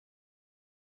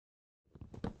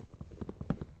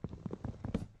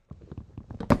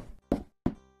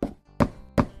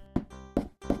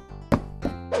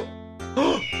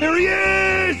There he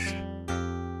is!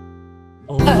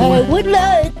 I would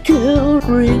like to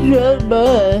reach out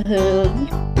my hand.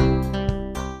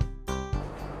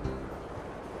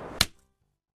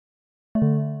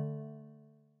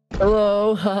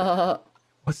 Hello.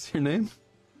 What's your name?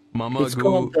 It's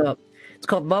called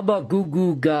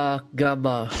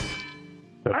MAMAGOOGOOGAMA.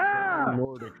 Ah!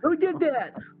 Who did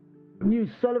that? You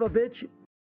son of a bitch.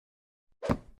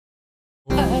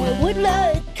 I would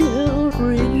like to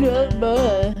reach out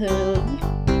my hand.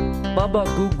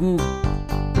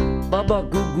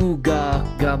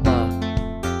 MAMAGOOGOOGAMA.